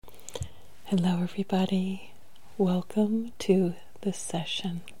Hello everybody, welcome to this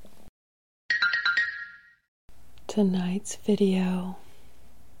session. Tonight's video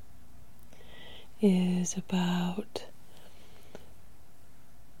is about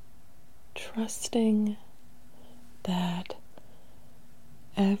trusting that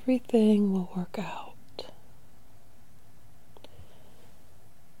everything will work out.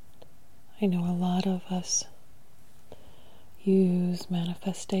 I know a lot of us use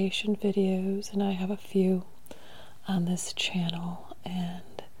manifestation videos, and I have a few on this channel,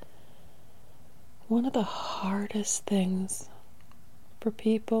 and one of the hardest things for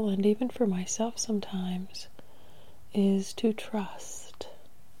people, and even for myself sometimes, is to trust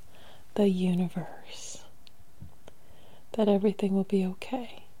the universe, that everything will be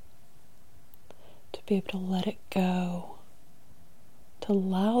okay, to be able to let it go, to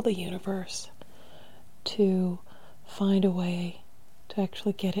allow the universe to find a way to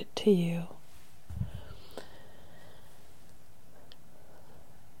actually get it to you.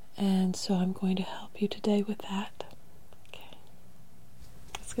 And so I'm going to help you today with that. Okay,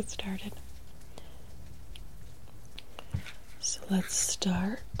 let's get started. So let's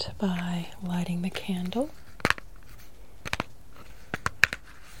start by lighting the candle.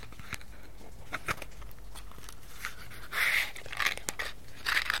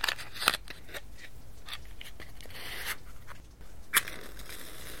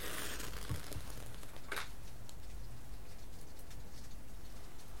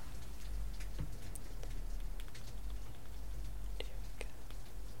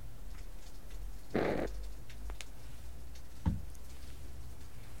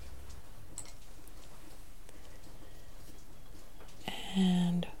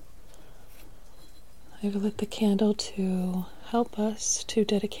 And I've lit the candle to help us to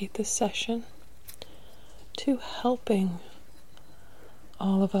dedicate this session to helping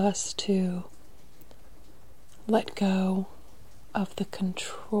all of us to let go of the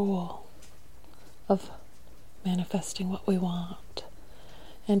control of manifesting what we want,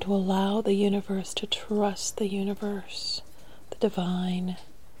 and to allow the universe, to trust the universe, the divine,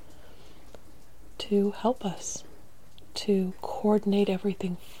 to help us, to coordinate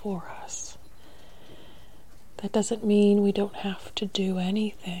everything for us. That doesn't mean we don't have to do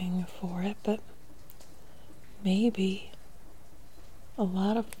anything for it, but maybe a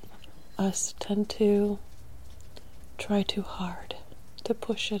lot of us tend to try too hard to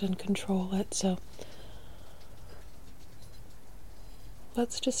push it and control it. So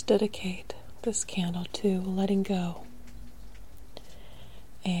let's just dedicate this candle to letting go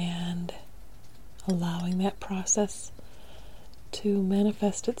and allowing that process to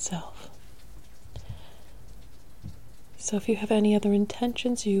manifest itself. So if you have any other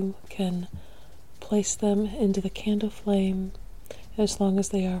intentions, you can place them into the candle flame, as long as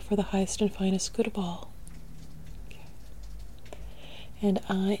they are for the highest and finest good of all. Okay. And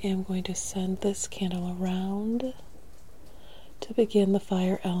I am going to send this candle around to begin the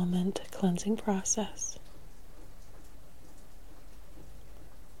fire element cleansing process.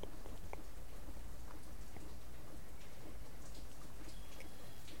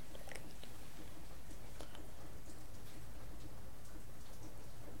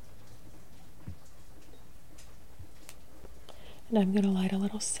 And I'm going to light a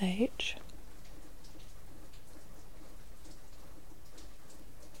little sage.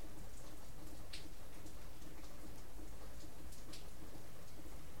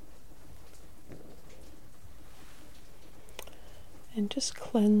 And just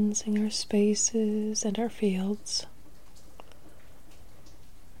cleansing our spaces and our fields.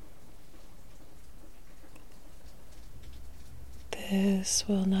 This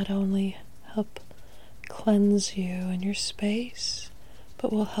will not only help cleanse you and your space,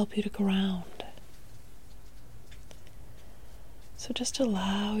 but will help you to ground. So just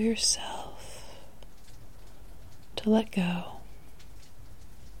allow yourself to let go.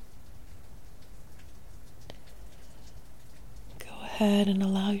 Go ahead and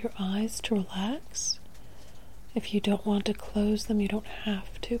allow your eyes to relax. If you don't want to close them, you don't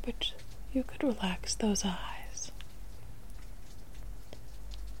have to, but you could relax those eyes.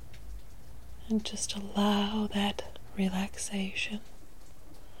 And just allow that relaxation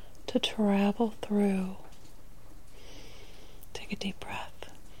to travel through. Take a deep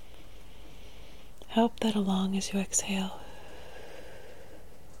breath. Help that along as you exhale,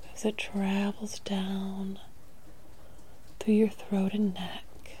 as it travels down through your throat and neck,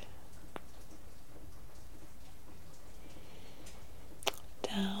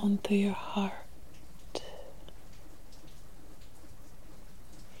 down through your heart,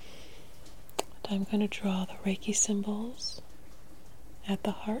 I'm going to draw the Reiki symbols at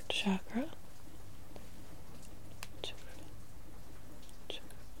the heart chakra.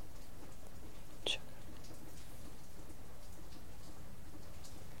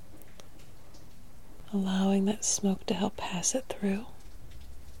 allowing that smoke to help pass it through.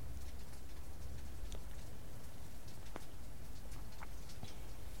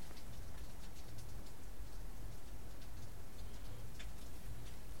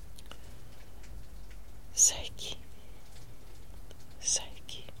 Seiki,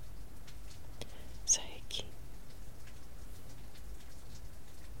 Seiki, Seiki.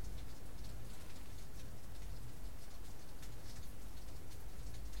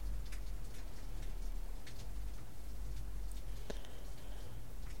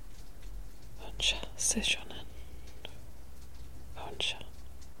 Honsha, Seishonen. Honsha,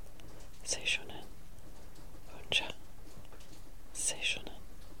 Seishonen. Honsha, Seishonen.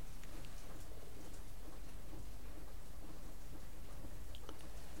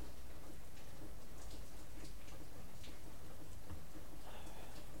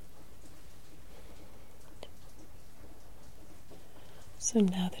 So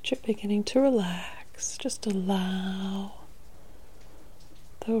now that you're beginning to relax, just allow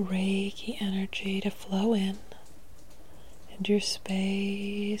the Reiki energy to flow in into your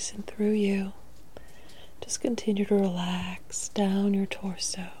space and through you. Just continue to relax down your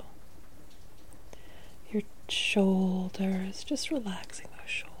torso, your shoulders, just relaxing those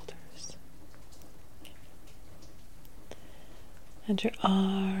shoulders. And your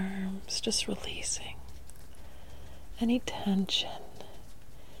arms, just releasing any tension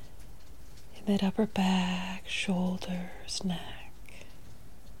in that upper back, shoulders, neck.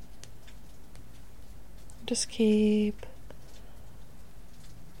 Just keep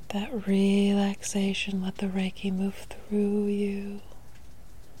that relaxation. Let the Reiki move through you,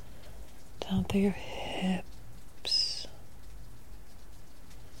 down through your hips,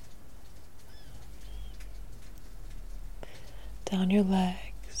 down your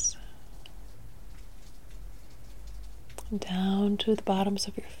legs, down to the bottoms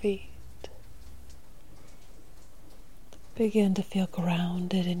of your feet. Begin to feel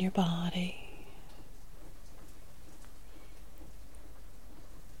grounded in your body.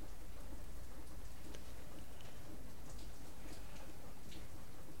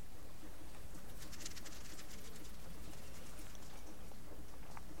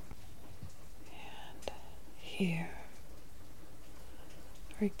 And here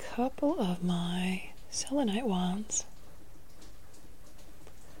are a couple of my selenite wands.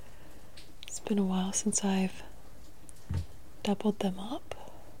 It's been a while since I've doubled them up.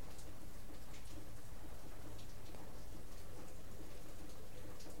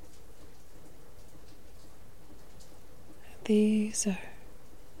 These are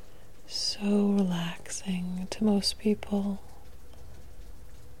so relaxing to most people.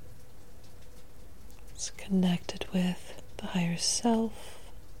 It's connected with the higher self,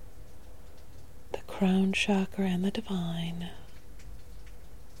 the crown chakra, and the divine.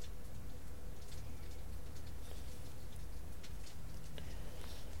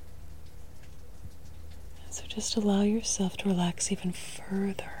 So just allow yourself to relax even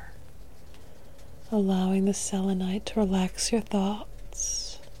further, allowing the selenite to relax your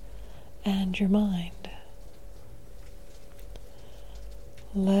thoughts and your mind,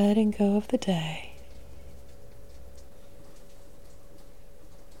 letting go of the day.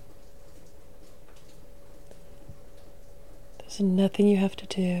 There's nothing you have to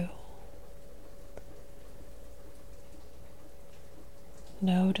do.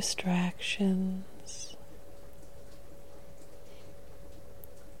 No distractions.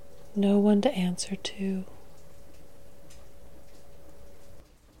 No one to answer to.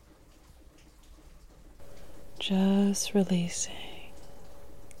 Just releasing.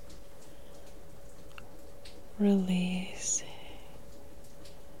 Releasing.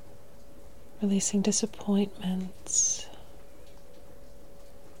 Releasing disappointments,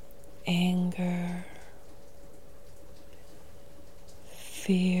 anger,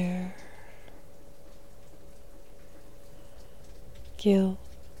 fear, guilt,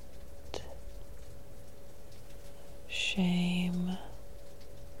 shame.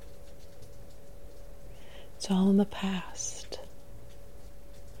 It's all in the past.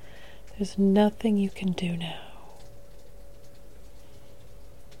 There's nothing you can do now.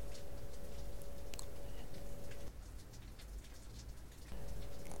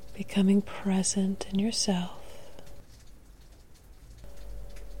 Becoming present in yourself.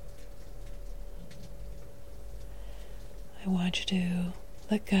 I want you to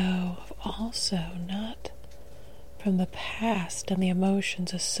let go of also not from the past and the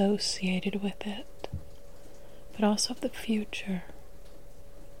emotions associated with it, but also of the future.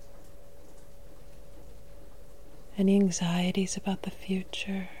 Any anxieties about the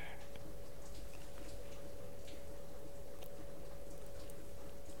future.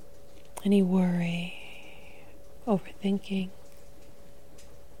 Any worry. overthinking.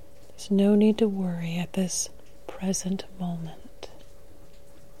 There's no need to worry at this present moment.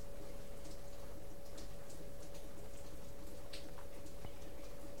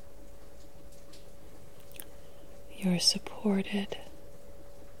 You're supported.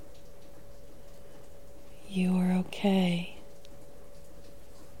 You are okay.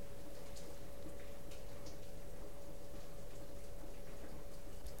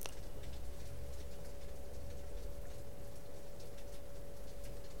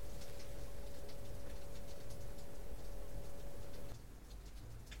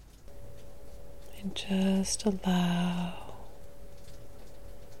 And just allow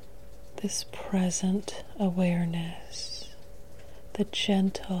this present awareness, the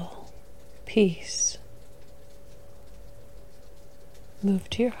gentle peace, move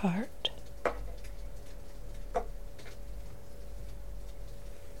to your heart.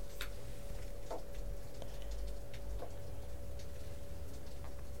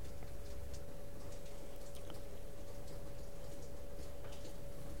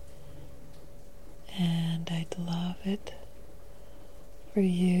 And I'd love it for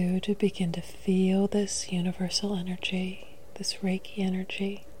you to begin to feel this universal energy, this Reiki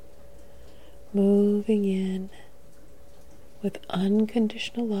energy, moving in with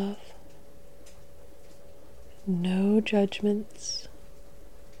unconditional love, no judgments,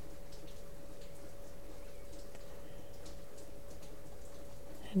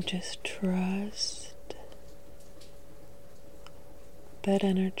 and just trust that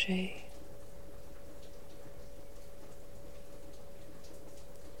energy.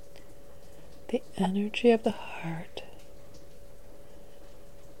 The energy of the heart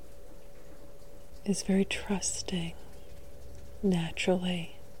is very trusting,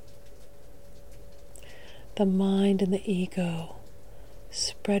 naturally. The mind and the ego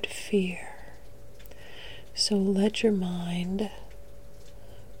spread fear. So let your mind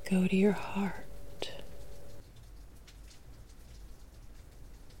go to your heart.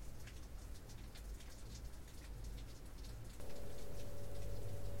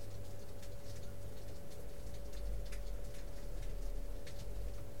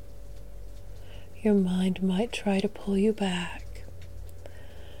 Your mind might try to pull you back,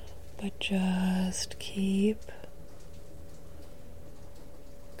 but just keep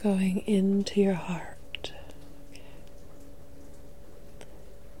going into your heart.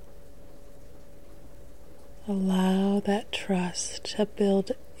 Allow that trust to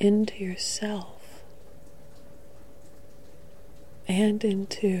build into yourself and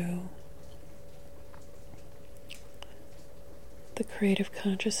into the creative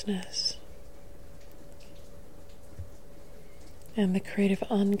consciousness and the creative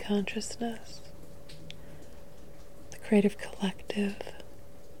unconsciousness, the creative collective.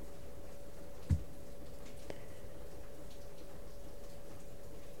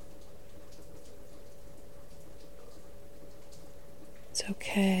 It's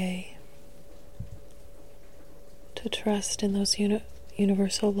okay to trust in those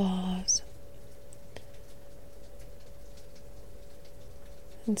universal laws.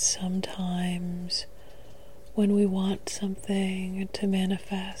 And sometimes when we want something to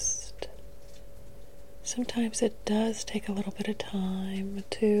manifest, sometimes it does take a little bit of time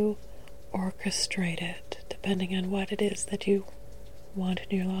to orchestrate it, depending on what it is that you want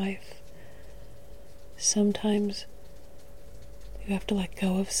in your life. Sometimes you have to let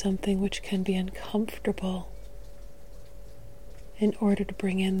go of something which can be uncomfortable in order to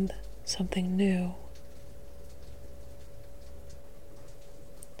bring in something new.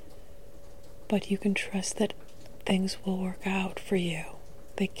 But you can trust that things will work out for you.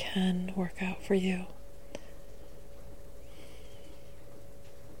 They can work out for you.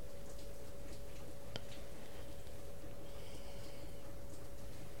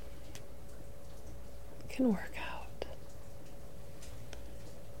 It can work out.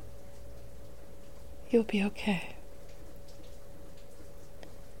 You'll be okay.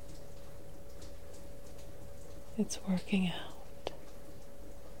 It's working out.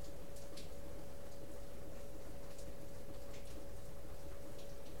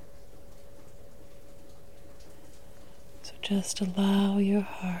 Just allow your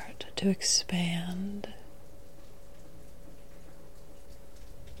heart to expand.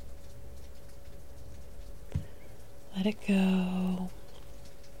 Let it go.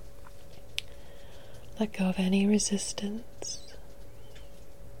 Let go of any resistance.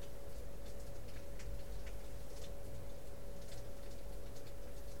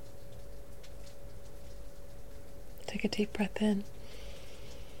 Take a deep breath in.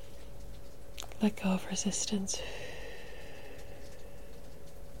 Let go of resistance.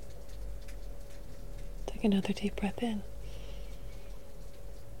 Take another deep breath in.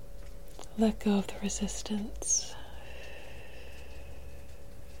 Let go of the resistance.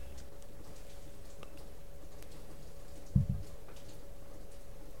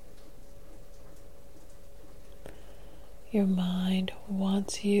 Your mind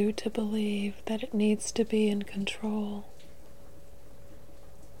wants you to believe that it needs to be in control.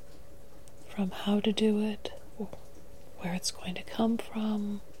 From how to do it, where it's going to come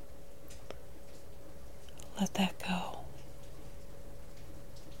from. Let that go.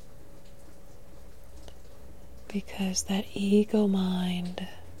 Because that ego mind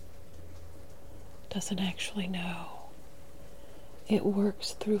doesn't actually know. It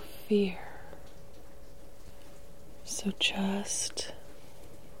works through fear. So just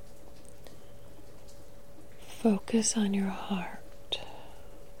focus on your heart,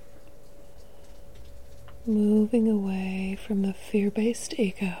 moving away from the fear-based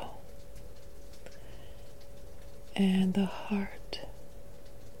ego and the heart.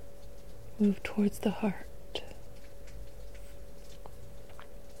 Move towards the heart.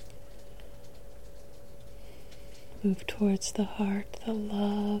 Move towards the heart, the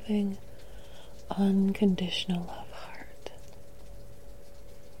loving, unconditional love heart.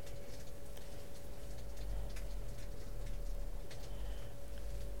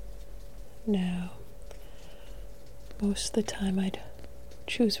 Now, most of the time I'd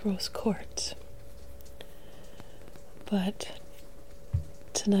choose rose quartz, but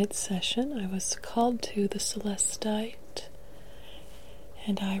tonight's session I was called to the celestite,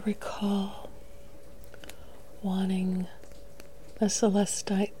 and I recall wanting a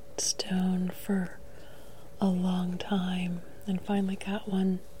celestite stone for a long time and finally got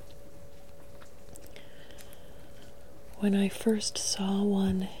one. When I first saw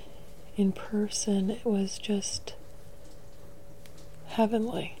one in person, it was just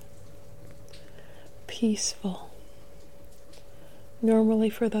heavenly, peaceful,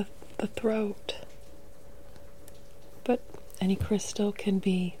 normally for the throat, but any crystal can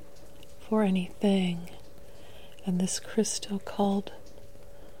be for anything. And this crystal called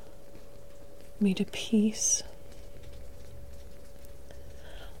me to peace,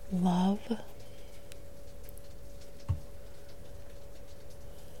 love,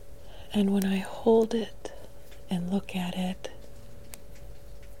 and when I hold it and look at it,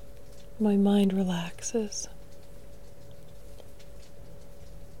 my mind relaxes.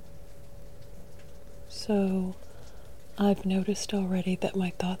 So I've noticed already that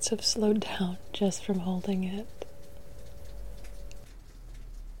my thoughts have slowed down just from holding it.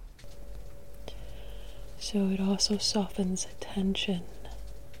 So it also softens tension.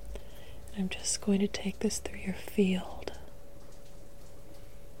 I'm just going to take this through your field.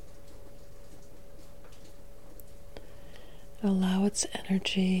 Allow its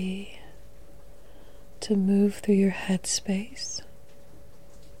energy to move through your head space.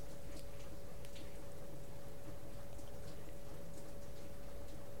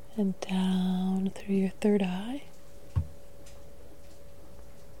 And down through your third eye.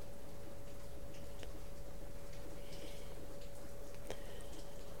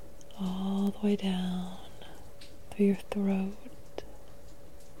 All the way down through your throat.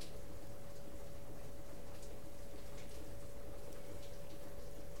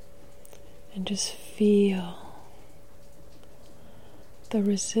 And just feel the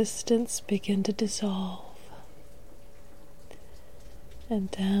resistance begin to dissolve. And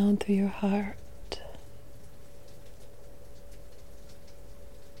down through your heart.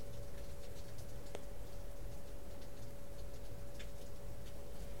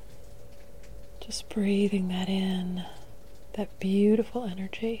 Just breathing that in, that beautiful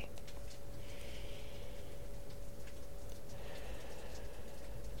energy.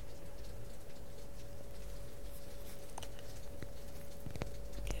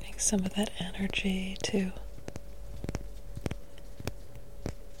 Getting some of that energy to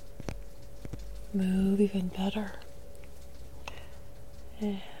move even better.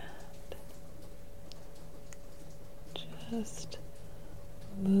 And just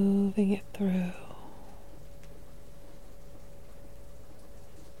moving it through.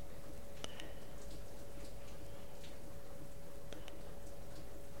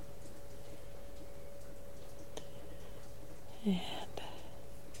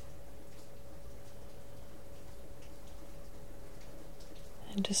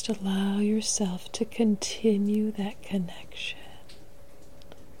 And just allow yourself to continue that connection.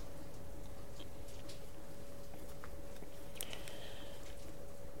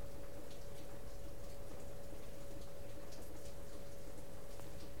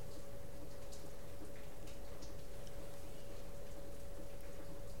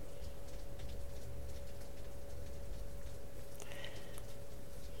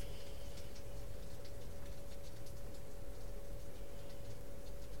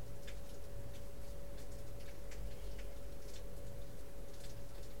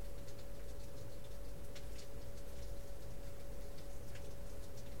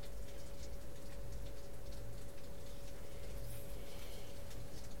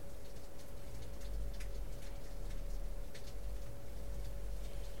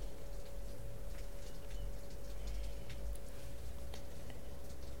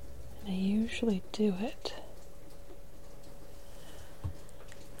 usually do it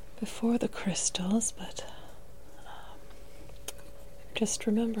before the crystals, but just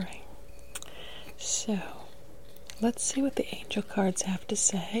remembering. So, let's see what the angel cards have to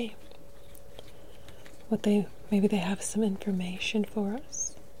say. Maybe they have some information for us.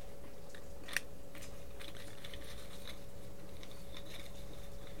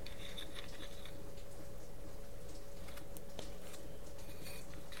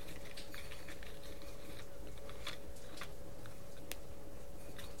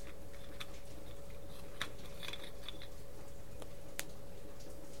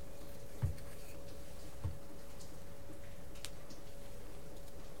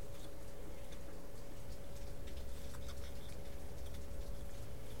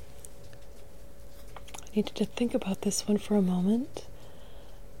 I needed to think about this one for a moment,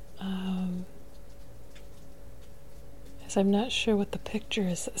 as I'm not sure what the picture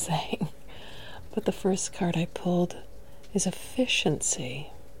is saying, but the first card I pulled is efficiency.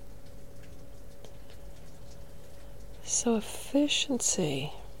 So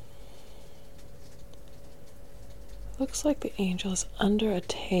efficiency. Looks like the angel is under a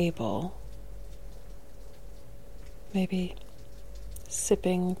table, maybe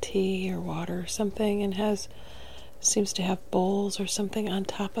sipping tea or water or something, and seems to have bowls or something on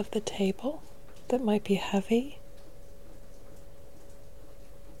top of the table that might be heavy.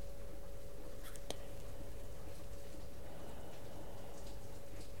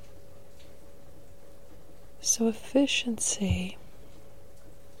 So efficiency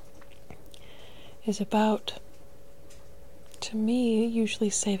is about, to me, usually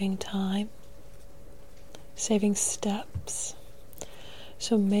saving time, saving steps.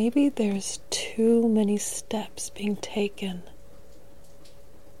 So maybe there's too many steps being taken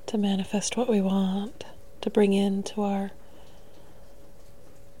to manifest what we want, to bring into our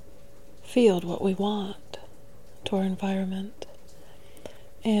field what we want, to our environment.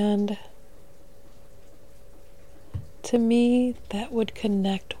 And to me, that would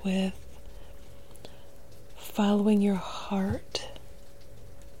connect with following your heart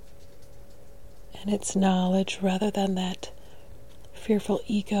and its knowledge rather than that fearful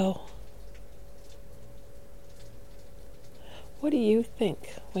ego. What do you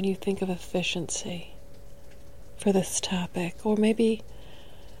think when you think of efficiency for this topic? Or maybe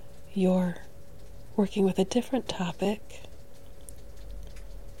you're working with a different topic.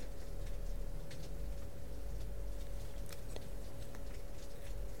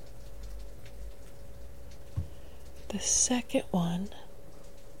 The second one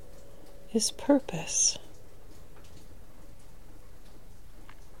is purpose.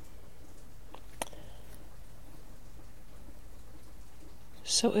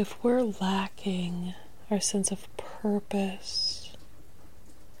 So if we're lacking our sense of purpose,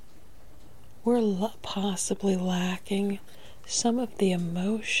 we're possibly lacking some of the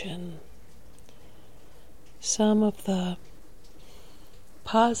emotion, some of the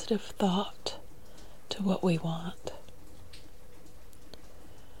positive thought to what we want.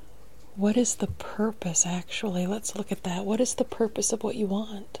 What is the purpose, actually? Let's look at that. What is the purpose of what you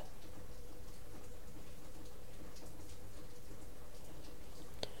want?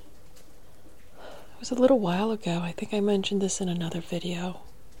 It was a little while ago, I think I mentioned this in another video,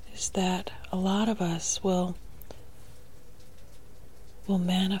 is that a lot of us will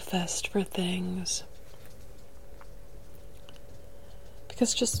manifest for things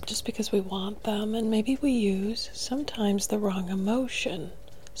because just because we want them, and maybe we use sometimes the wrong emotion.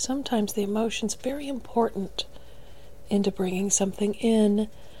 Sometimes the emotion's very important into bringing something in.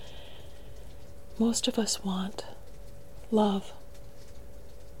 Most of us want love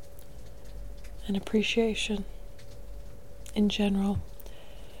and appreciation in general.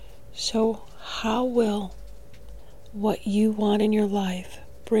 So how will what you want in your life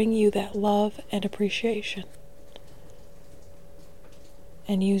bring you that love and appreciation?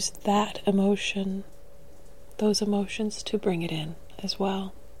 And use that emotion, those emotions, to bring it in as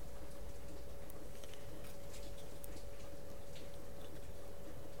well.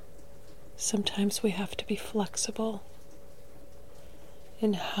 Sometimes we have to be flexible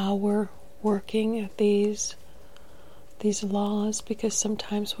in how we're working these laws, because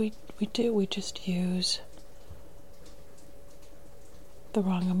sometimes we just use the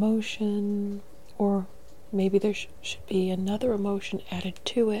wrong emotion, or maybe there should be another emotion added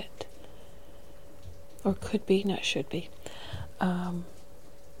to it, or could be, not should be.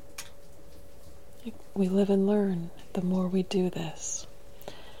 We live and learn the more we do this.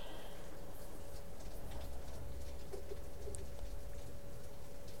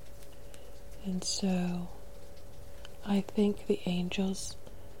 And so I think the angels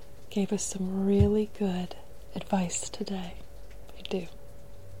gave us some really good advice today. I do.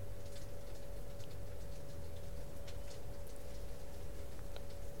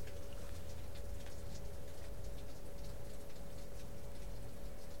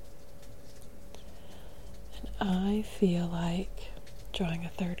 And I feel like drawing a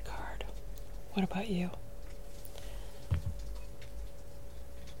third card. What about you?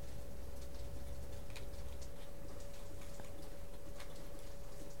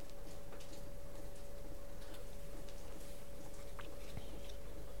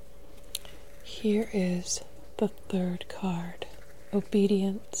 Here is the third card,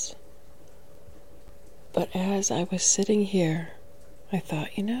 obedience. But as I was sitting here, I thought,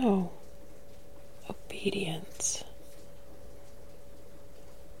 obedience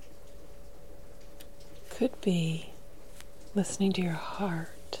could be listening to your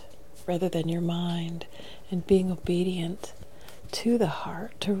heart rather than your mind, and being obedient to the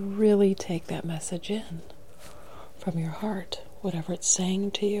heart to really take that message in from your heart, whatever it's saying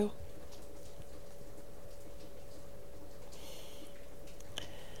to you.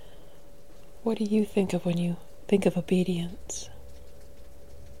 What do you think of when you think of obedience?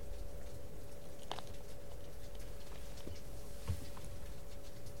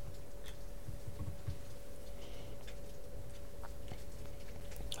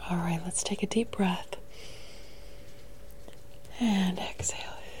 All right, let's take a deep breath and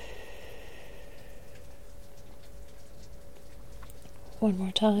exhale. One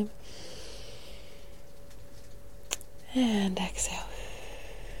more time. And exhale.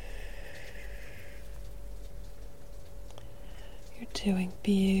 You're doing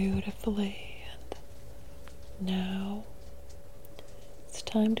beautifully. And now it's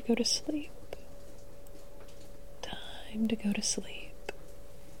time to go to sleep. Time to go to sleep.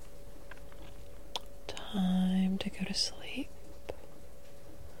 Time to go to sleep.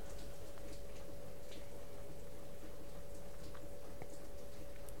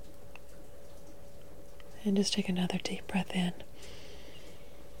 And just take another deep breath in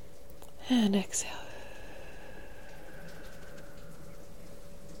and exhale.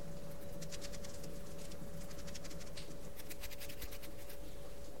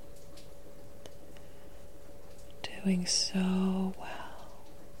 Doing so well.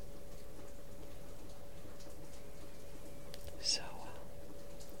 So well.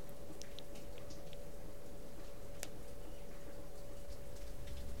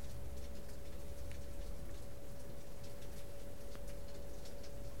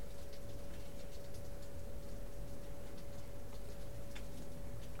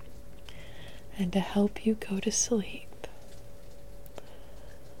 And to help you go to sleep,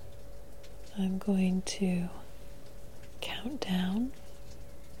 I'm going to count down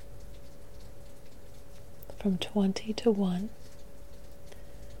from 20 to 1,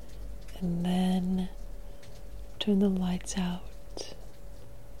 and then turn the lights out.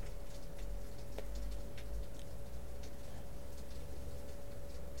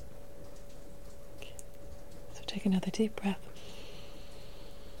 Okay. So take another deep breath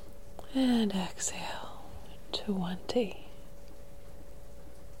and exhale. 20.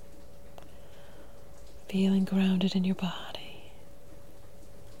 Feeling grounded in your body.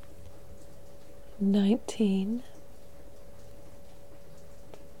 19.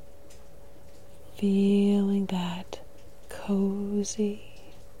 Feeling that cozy,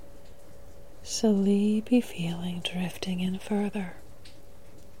 sleepy feeling drifting in further.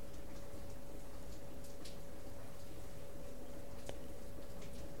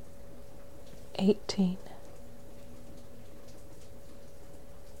 18.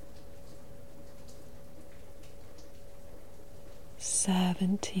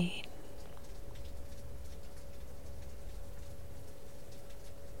 17.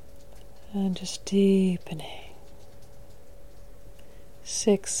 'And just deepening.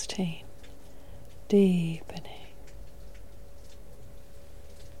 16. Deepening.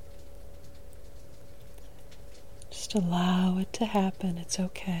 'Just allow it to happen. It's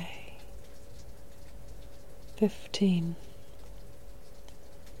okay. 15.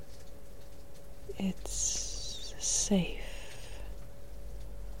 It's safe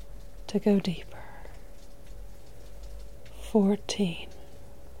to go deeper. 14.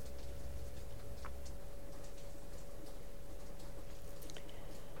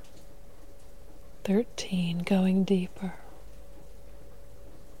 13. Going deeper.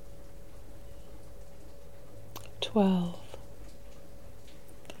 12.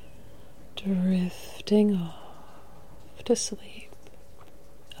 Drifting off to sleep.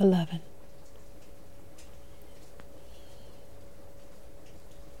 11.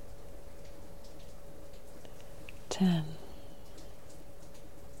 10.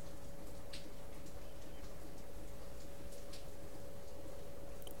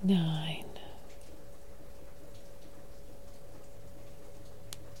 9,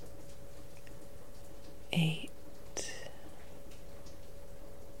 8,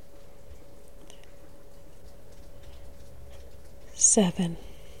 7,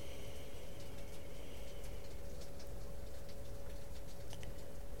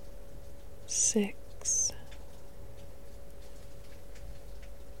 6,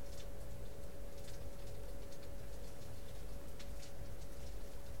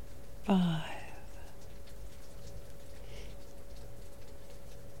 5,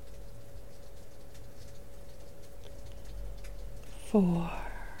 4,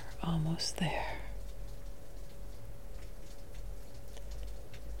 almost there.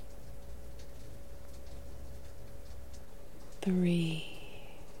 3,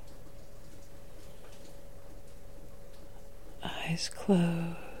 eyes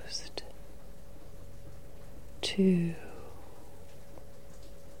closed. 2,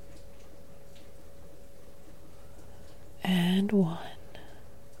 and 1.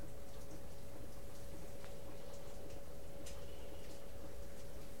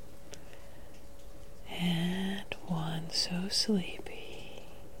 And 1, so sleepy,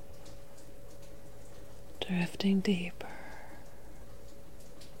 drifting deeper,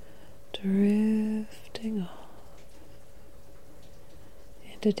 drifting off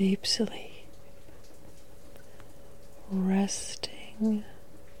into deep sleep, resting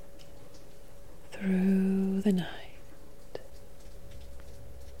through the night.